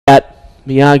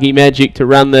Miyagi Magic to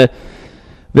run the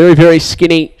very, very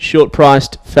skinny,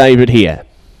 short-priced favourite here.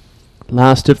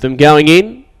 Last of them going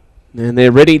in, and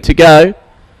they're ready to go.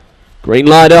 Green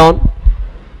light on.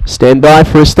 Stand by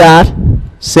for a start.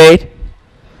 Set.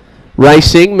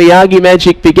 Racing. Miyagi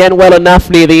Magic began well enough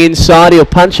near the inside. He'll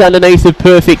punch underneath of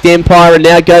Perfect Empire and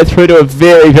now go through to a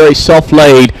very, very soft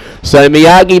lead. So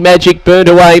Miyagi Magic burnt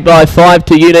away by 5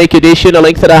 to Unique Edition, a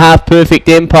length and a half Perfect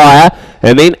Empire.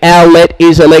 And then Owlet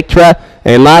is Electra.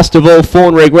 And last of all,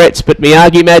 Fawn Regrets, but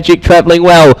Miyagi Magic travelling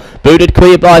well. Booted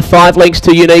clear by 5 lengths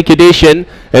to Unique Edition.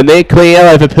 And they're clear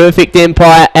over Perfect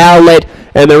Empire, Owlet,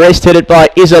 and the rest headed by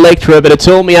Is Electra, but it's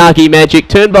all Miyagi Magic.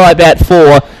 Turned by about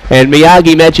 4, and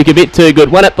Miyagi Magic a bit too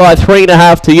good. Won it by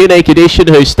 3.5 to Unique Edition,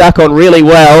 who stuck on really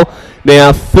well.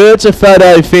 Now, third's a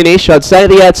photo finish. I'd say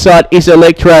the outside Is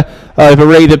Electra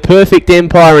over either Perfect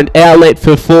Empire and Owlet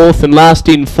for 4th, and last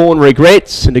in Fawn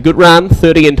Regrets, and a good run,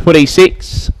 30 and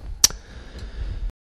 26.